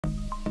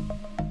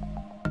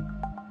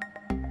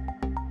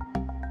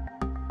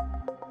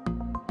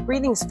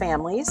Greetings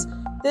families.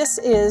 This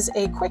is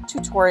a quick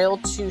tutorial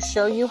to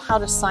show you how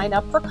to sign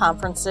up for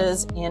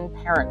conferences in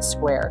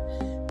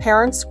ParentSquare.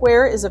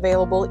 ParentSquare is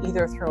available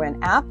either through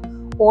an app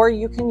or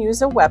you can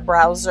use a web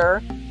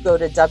browser. Go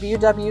to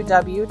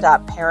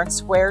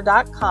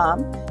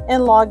www.parentsquare.com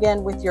and log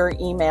in with your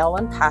email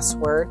and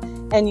password,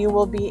 and you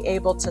will be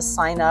able to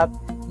sign up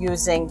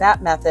using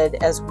that method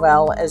as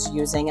well as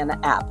using an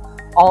app.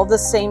 All the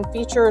same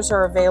features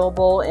are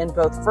available in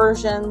both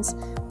versions.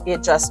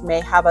 It just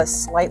may have a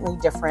slightly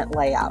different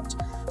layout.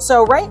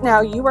 So right now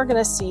you are going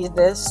to see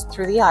this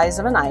through the eyes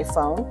of an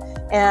iPhone,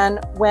 and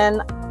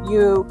when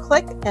you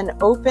click and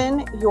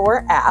open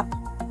your app,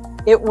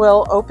 it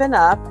will open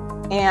up,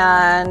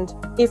 and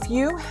if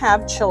you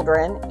have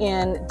children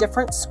in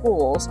different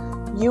schools,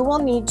 you will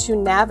need to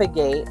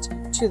navigate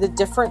to the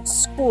different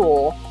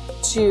school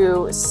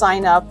to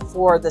sign up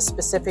for the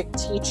specific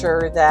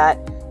teacher that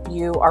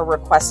you are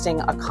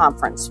requesting a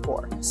conference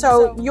for.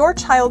 So your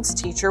child's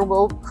teacher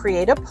will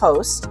create a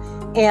post,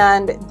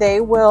 and they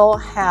will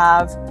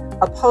have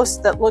a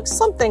post that looks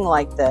something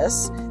like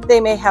this. They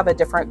may have a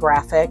different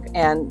graphic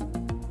and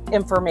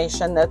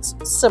information that's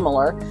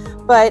similar,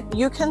 but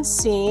you can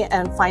see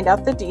and find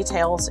out the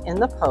details in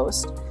the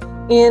post.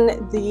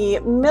 In the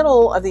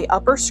middle of the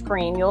upper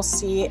screen, you'll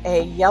see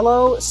a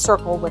yellow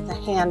circle with a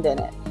hand in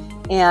it.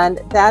 And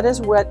that is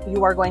what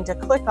you are going to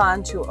click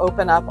on to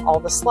open up all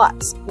the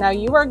slots. Now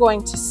you are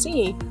going to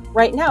see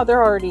right now there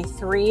are already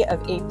 3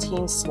 of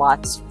 18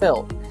 slots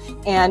filled.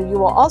 And you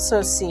will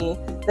also see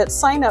that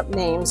sign up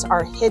names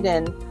are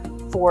hidden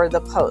for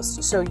the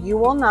post. So you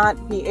will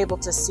not be able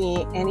to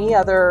see any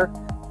other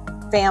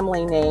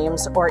family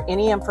names or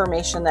any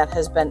information that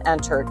has been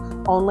entered.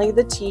 Only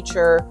the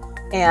teacher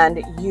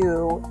and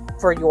you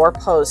for your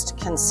post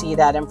can see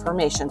that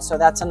information. So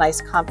that's a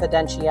nice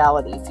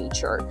confidentiality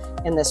feature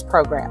in this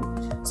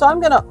program. So I'm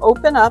going to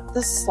open up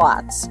the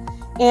slots,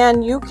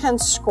 and you can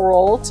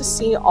scroll to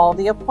see all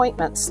the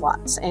appointment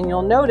slots. And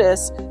you'll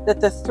notice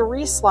that the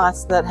 3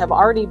 slots that have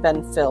already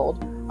been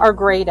filled are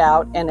grayed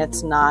out and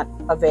it's not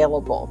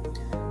available.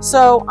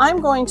 So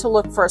I'm going to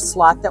look for a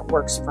slot that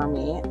works for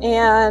me,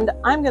 and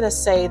I'm going to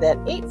say that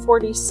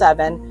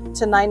 8:47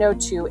 to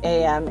 9:02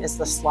 a.m. is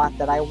the slot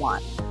that I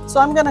want. So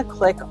I'm going to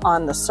click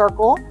on the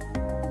circle,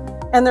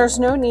 and there's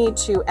no need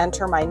to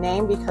enter my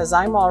name because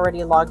I'm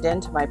already logged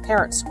into my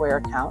ParentSquare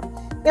account.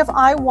 If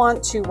I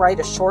want to write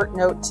a short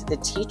note to the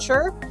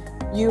teacher,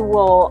 you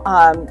will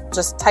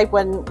just type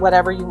in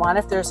whatever you want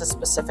if there's a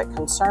specific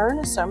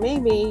concern. So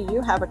maybe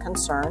you have a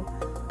concern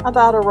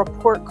about a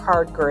report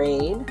card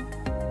grade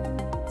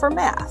for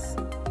math.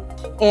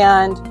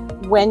 And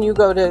when you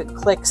go to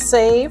click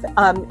save,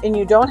 and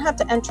you don't have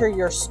to enter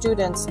your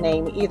student's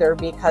name either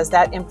because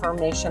that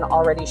information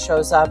already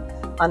shows up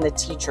on the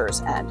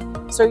teacher's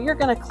end. So you're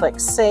going to click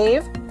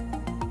save,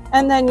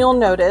 and then you'll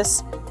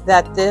notice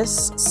that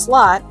this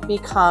slot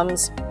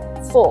becomes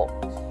full.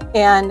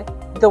 And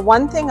the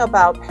one thing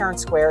about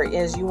ParentSquare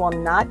is you will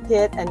not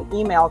get an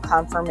email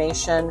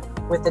confirmation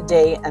with the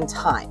day and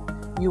time.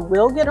 You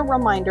will get a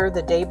reminder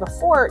the day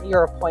before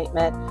your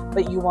appointment,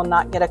 but you will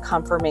not get a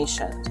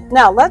confirmation.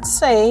 Now, let's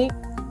say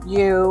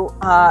you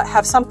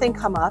have something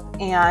come up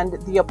and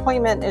the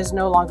appointment is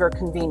no longer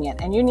convenient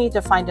and you need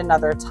to find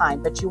another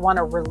time, but you want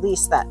to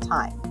release that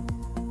time.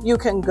 You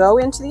can go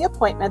into the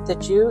appointment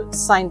that you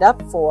signed up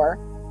for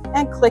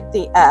and click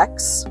the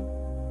X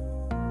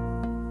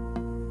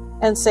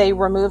and say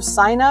remove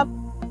sign up.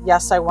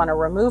 Yes, I want to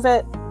remove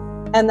it.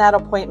 And that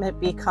appointment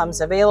becomes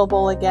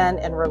available again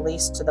and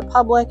released to the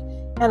public,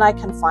 and I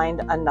can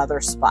find another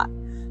spot.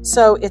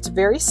 So it's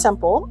very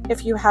simple.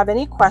 If you have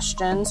any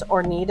questions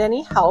or need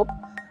any help,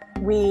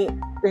 we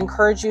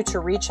encourage you to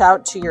reach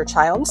out to your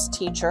child's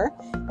teacher,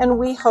 and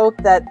we hope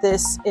that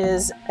this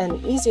is an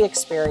easy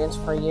experience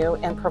for you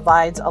and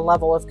provides a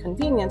level of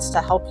convenience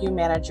to help you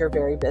manage your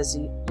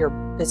busy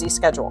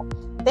schedule.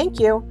 Thank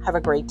you. Have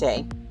a great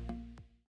day.